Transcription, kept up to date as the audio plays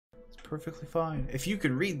It's perfectly fine. If you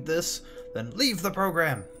can read this, then leave the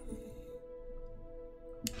program.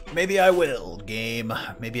 Maybe I will, game.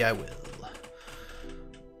 Maybe I will.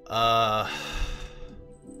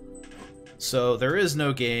 So there is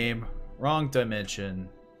no game. Wrong dimension.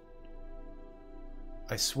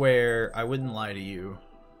 I swear, I wouldn't lie to you.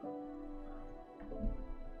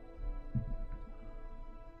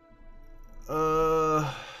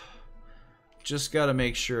 Just gotta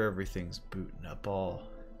make sure everything's booting up all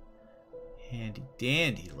handy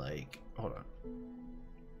dandy like. Hold on.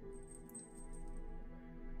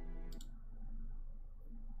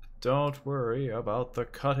 Don't worry about the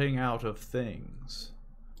cutting out of things.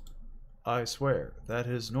 I swear, that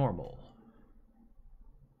is normal.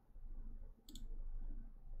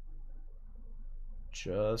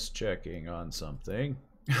 Just checking on something.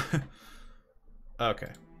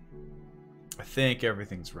 Okay. I think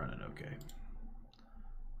everything's running okay.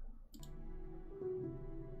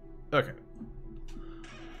 Okay.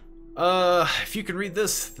 If you can read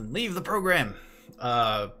this, then leave the program.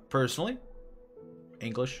 Personally,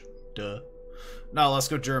 English, duh. Now let's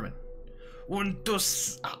go German. Und du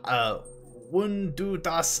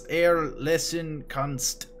das lesen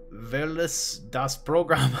kannst, welches das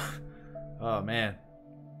Programm. Oh man.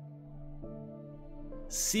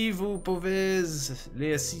 Si vous pouvez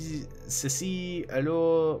lire ceci,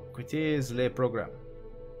 alors quittez le programme.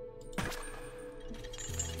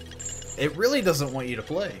 It really doesn't want you to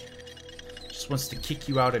play. It just wants to kick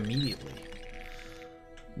you out immediately.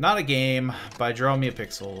 Not a game by Draw Me a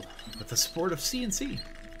Pixel with the support of CNC.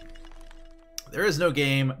 There is no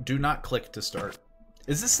game. Do not click to start.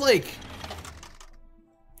 Is this like...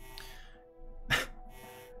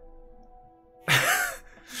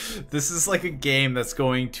 This is like a game that's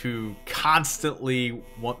going to constantly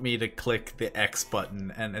want me to click the X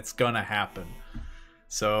button, and it's gonna happen.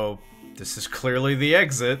 So, this is clearly the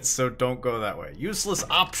exit, so don't go that way. Useless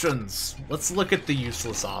options. Let's look at the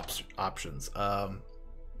useless options. I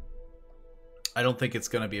don't think it's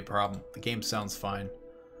gonna be a problem. The game sounds fine.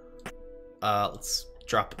 Let's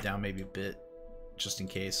drop it down maybe a bit, just in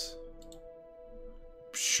case.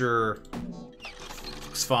 Sure.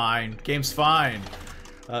 Looks fine. Game's fine.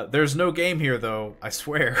 There's no game here, though. I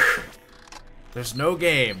swear. There's no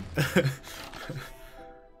game.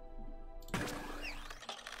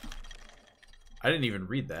 I didn't even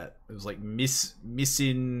read that. It was like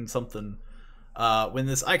missing something. When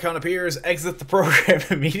this icon appears, exit the program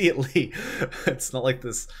immediately. It's not like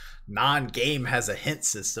this non-game has a hint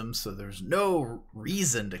system, so there's no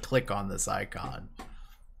reason to click on this icon.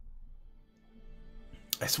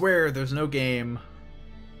 I swear there's no game.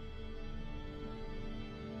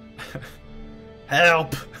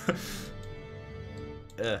 Help!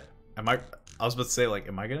 I was about to say, like,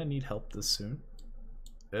 am I gonna need help this soon?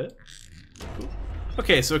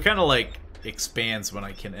 Okay, so it kind of like expands when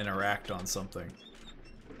I can interact on something.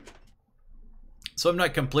 So I'm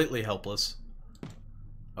not completely helpless.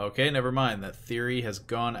 Okay, never mind. That theory has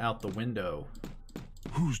gone out the window.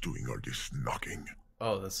 Who's doing all this knocking?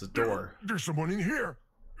 Oh, that's a door. There's someone in here.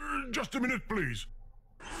 Just a minute, please.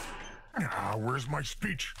 Ah, where's my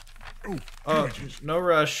speech? Oh, here it is. No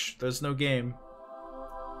rush. There's no game.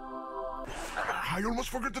 I almost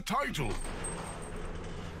forgot the title.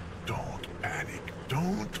 Don't panic.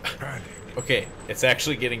 Don't panic. Okay, it's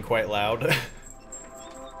actually getting quite loud.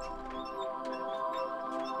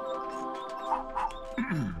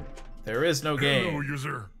 There is no game. Hello,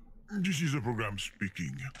 user. This is the program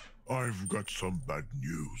speaking. I've got some bad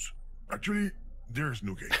news. Actually, there's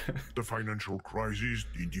no game. The financial crisis,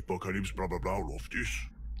 the apocalypse, blah blah blah, all of this.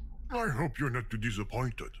 I hope you're not too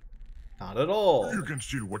disappointed. Not at all. You can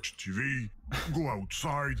still watch TV, go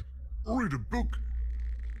outside, read a book.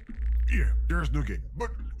 Yeah, there's no game.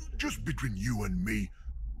 But just between you and me,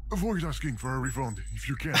 avoid asking for a refund if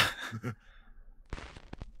you can.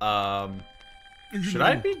 Should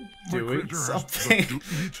I be doing something? To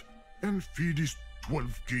eat and feed his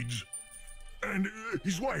 12 kids and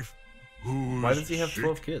his wife. Why does he have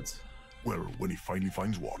 12 kids? Well, when he finally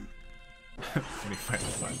finds one. When he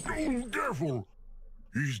finally finds one. Oh, careful!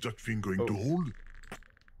 Is that thing going to hold?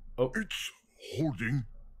 Oh. It's holding.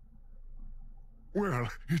 Well,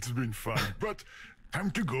 it's been fun, but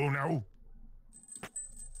time to go now.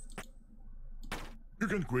 You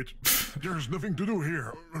can quit. There's nothing to do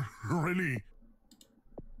here. Really.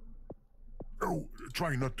 Oh,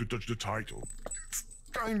 try not to touch the title. It's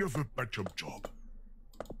kind of a patch-up job.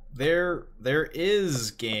 There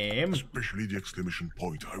is game. Especially the exclamation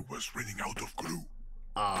point. I was running out of glue.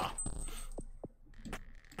 Ah.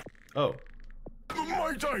 Oh.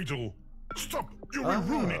 My title! Stop! You will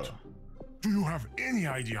ruin it! Do you have any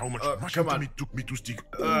idea how much come on. time it took me to stick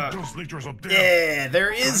all those letters up there? Yeah,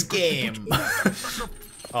 there is game.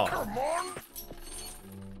 Oh. Come on!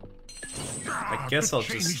 I guess I'll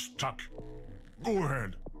chain just... is stuck. Go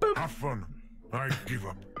ahead. Have fun. I give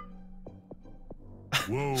up.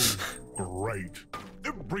 Whoa, great.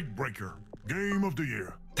 The Brick Breaker. Game of the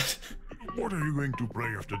year. What are you going to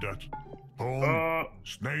play after that? Pawn?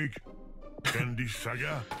 Snake? Candy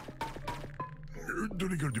Saga? The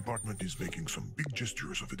legal department is making some big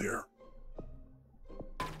gestures over there.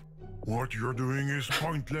 What you're doing is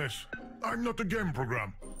pointless. I'm not a game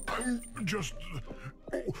program. I'm just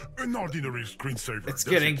an ordinary screensaver. It's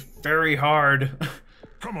getting very hard.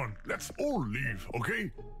 Come on, let's all leave,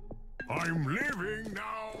 okay? I'm leaving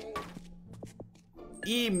now.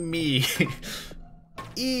 Me.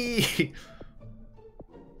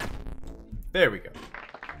 There we go.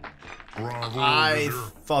 Bravo, I loser.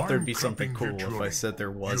 thought there'd I'm be something cool clapping if I said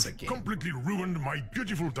there was a You've game. completely ruined my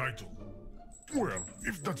beautiful title. Well,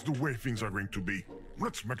 if that's the way things are going to be,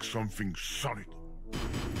 let's make something solid.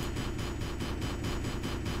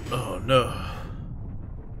 Oh no.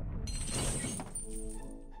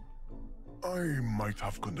 I might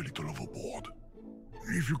have gone a little overboard.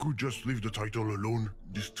 If you could just leave the title alone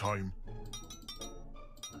this time.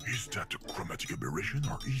 Is that a chromatic aberration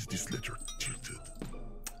or is this letter tilted?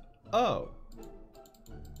 Oh.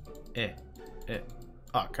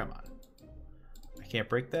 Oh, come on. I can't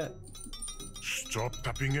break that? Stop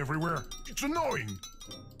tapping everywhere. It's annoying.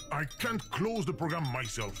 I can't close the program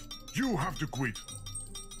myself. You have to quit.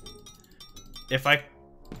 If I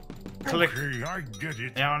click Okay, I get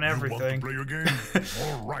it. on everything. You want to play a game?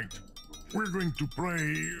 All right. We're going to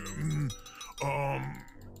play,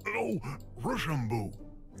 Rochambeau.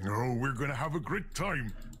 Oh, we're gonna have a great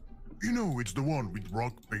time. You know, it's the one with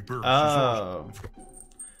rock, paper, Oh. scissors.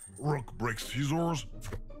 Rock breaks scissors.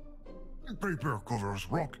 Paper covers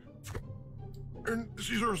rock. And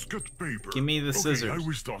scissors cut paper. Give me the scissors. I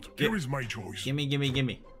will start. Here is my choice. Gimme. Give me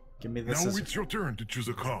the Now scissors. it's your turn to choose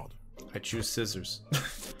a card. I choose scissors.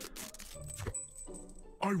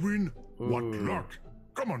 I win. What Ooh. luck.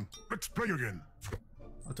 Come on, let's play again.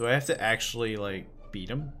 Do I have to actually, like, beat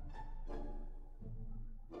him?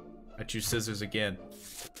 I choose scissors again.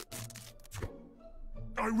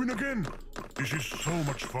 I win again. This is so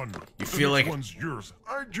much fun. You feel next like... one's yours.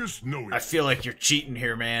 I just know it. I feel like you're cheating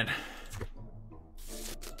here, man.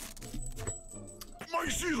 My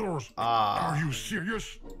scissors! Ah. Are you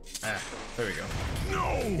serious? Ah, there we go.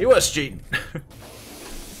 No! He was cheating.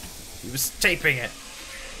 He was taping it.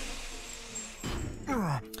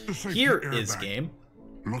 The safety Here airbag. is game.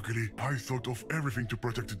 Luckily, I thought of everything to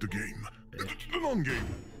protect the game. The non-game.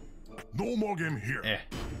 No more game here. Eh.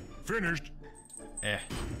 Finished. Eh.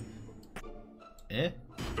 Eh?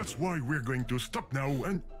 That's why we're going to stop now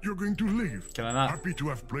and you're going to leave. Can I not? Happy to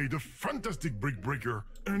have played a fantastic Brick Breaker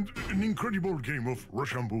and an incredible game of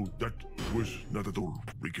Rochambeau that was not at all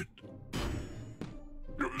wicked.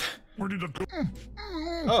 Where did that go?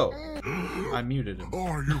 Oh. I muted him.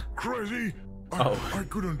 Are you crazy? I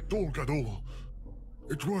couldn't talk at all.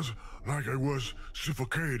 It was like I was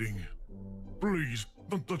suffocating. Please,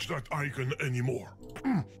 don't touch that icon anymore.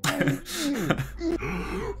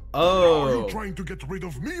 Oh. Are you trying to get rid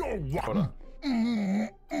of me or what? Hold on.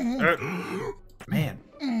 Man.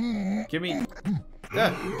 Give me.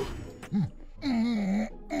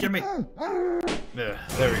 Give me. There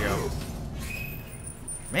we go.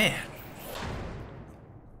 Man.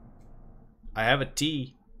 I have a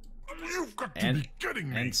T You've got to be kidding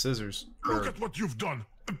me. and scissors. Look at what you've done.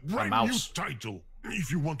 A brand new mouse. title.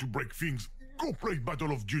 If you want to break things, go play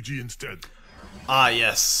Battle of Duty instead. Ah,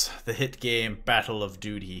 yes. The hit game Battle of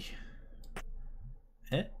Duty.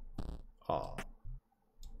 Eh? Oh.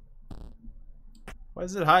 Why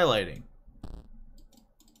is it highlighting?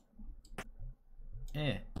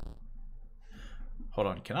 Eh. Hold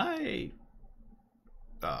on, can I...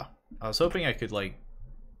 I was hoping I could, like,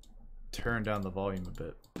 turn down the volume a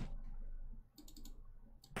bit.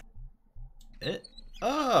 It?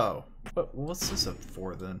 Oh! What's this up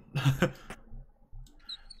for, then?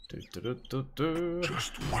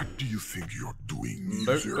 Just what do you think you're doing,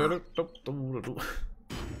 user?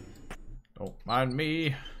 Don't mind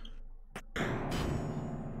me.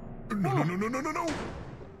 No.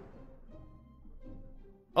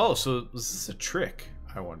 Oh, so was this a trick?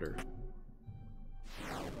 I wonder.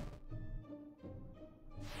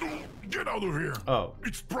 Get out of here! Oh.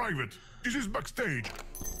 It's private. This is backstage.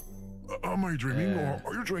 Am I dreaming, or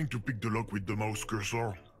are you trying to pick the lock with the mouse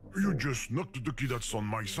cursor? You just knocked the key that's on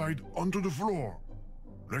my side onto the floor.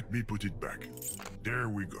 Let me put it back. There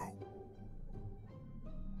we go.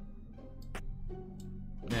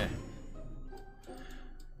 Yeah.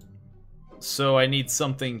 So I need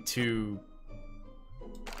something to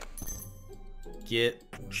get...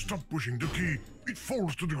 Stop pushing the key. It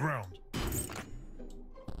falls to the ground.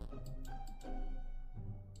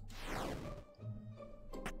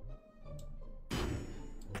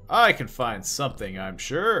 I can find something, I'm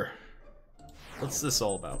sure. What's this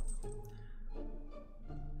all about?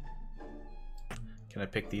 Can I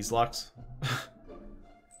pick these locks?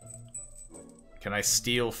 Can I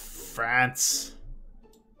steal France?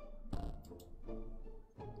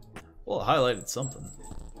 Well, it highlighted something.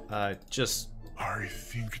 Just... I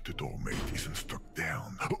think the doormate isn't stuck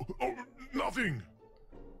down. Oh, nothing!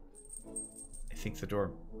 I think the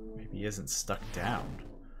door maybe isn't stuck down.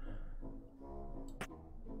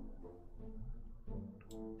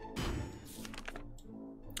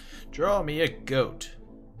 Draw me a goat.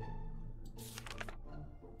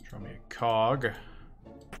 Draw me a cog.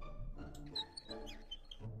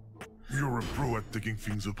 You're a pro at taking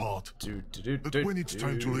things apart. But when it's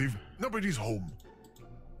time to leave, nobody's home.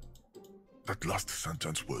 That last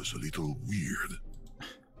sentence was a little weird.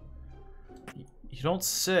 You don't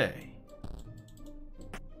say.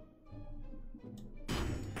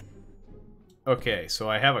 Okay, so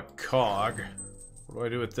I have a cog. What do I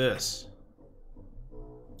do with this?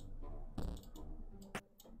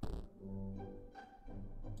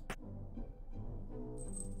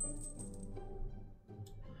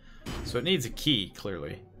 So it needs a key,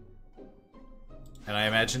 clearly. And I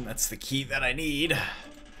imagine that's the key that I need.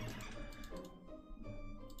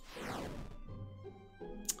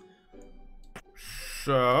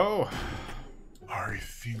 So... I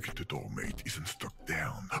think the doormate isn't stuck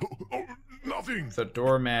down. Oh, nothing! The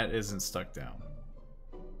doormat isn't stuck down.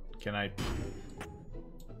 Can I...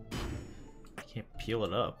 I can't peel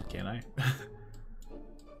it up, can I?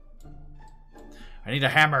 I need a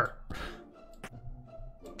hammer!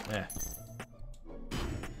 Yeah.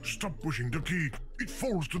 Stop pushing the key. It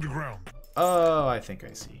falls to the ground. Oh, I think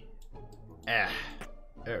I see. Ah,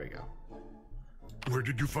 there we go. Where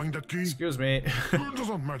did you find that key? Excuse me. It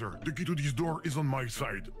doesn't matter. The key to this door is on my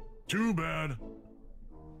side. Too bad.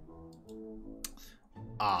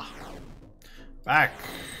 Ah. Back.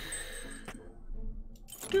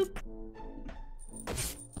 Doop.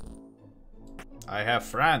 I have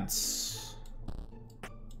France.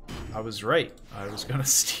 I was right. I was gonna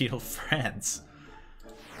steal France.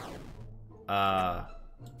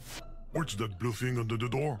 What's that blue thing under the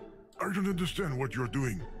door? I don't understand what you're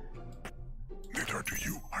doing. Neither do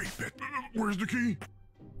you, I bet. Where's the key?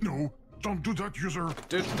 No, don't do that, user.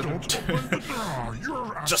 Don't open the door.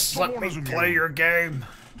 You're as Just let me small as play you. your game.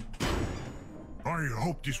 I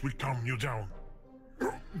hope this will calm you down.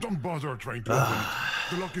 Don't bother trying to open it.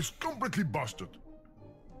 The lock is completely busted.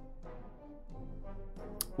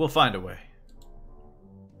 We'll find a way.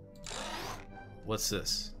 What's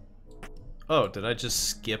this? Oh, did I just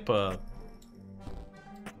skip a...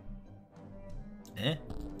 Eh?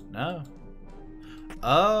 No.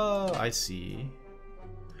 Oh, I see.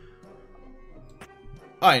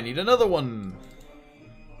 I need another one.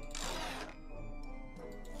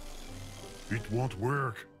 It won't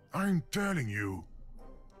work. I'm telling you.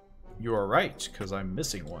 You are right, because I'm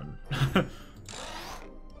missing one.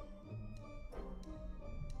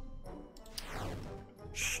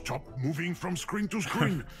 Stop moving from screen to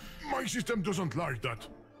screen. My system doesn't like that.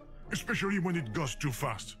 Especially when it goes too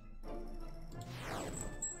fast.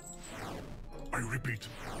 I repeat,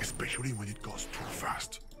 especially when it goes too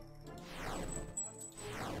fast.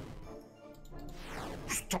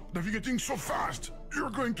 Stop navigating so fast! You're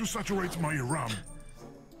going to saturate my RAM.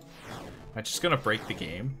 Am I just gonna break the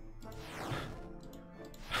game?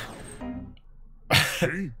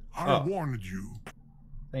 See? I warned you.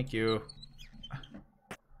 Thank you.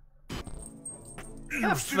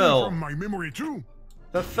 You're stealing from my memory too?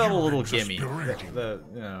 That felt a little gimme. exasperating.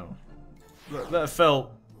 That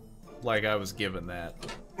felt like I was given that.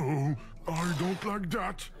 Oh, I don't like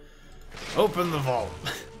that. Open the vault.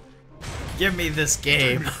 Give me this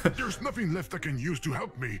game. Damn it, there's nothing left I can use to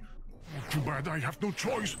help me. Too bad I have no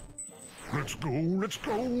choice. Let's go, let's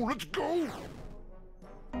go, let's go.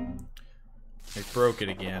 I broke it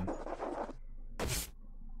again.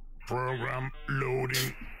 Program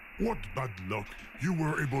loading. What bad luck. You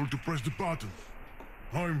were able to press the button.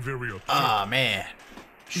 I'm very upset. Ah, man.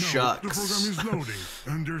 No, Shucks. the program is loading,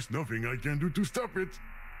 and there's nothing I can do to stop it.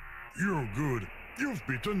 You're good. You've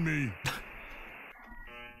beaten me.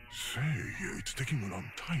 Say, it's taking a long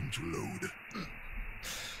time to load.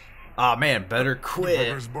 Ah, man, better The quit.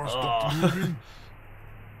 progress bar stopped moving.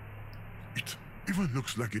 It even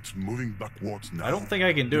looks like it's moving backwards now. I don't think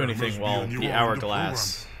I can do There anything must be while a new the one in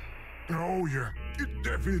hourglass. program. Oh yeah, it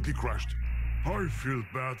definitely crashed. I feel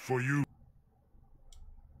bad for you.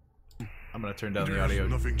 I'm gonna turn down the There's audio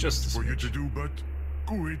nothing just left a for you smidge. to do but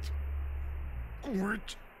quit.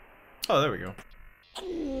 Quit. Oh, there we go.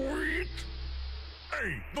 Quit.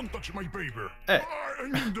 Hey, don't touch my paper. Hey. I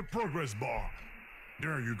mean the progress bar.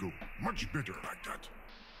 There you go. Much better like that.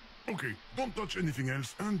 Okay, don't touch anything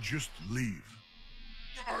else and just leave.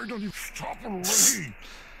 I don't even stop already.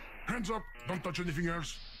 Hands up, don't touch anything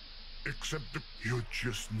else. Except the... You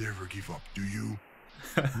just never give up, do you?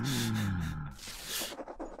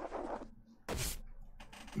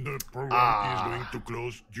 The program is going to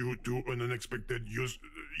close due to an unexpected use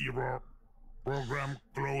error. Program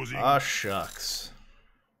closing. Ah, shucks.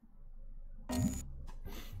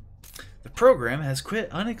 The program has quit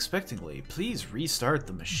unexpectedly. Please restart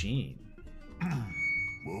the machine.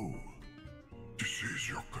 Whoa. This is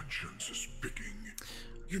your conscience speaking.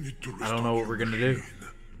 You need to restart. I don't know what we're gonna do. machine.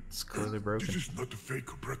 It's clearly broken. This is not a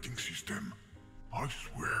fake operating system. I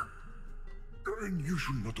swear. And you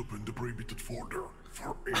should not open the prohibited folder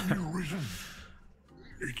for any reason.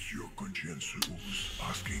 It's your conscience who's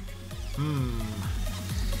asking.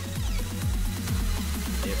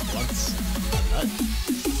 It wants a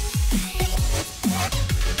nut.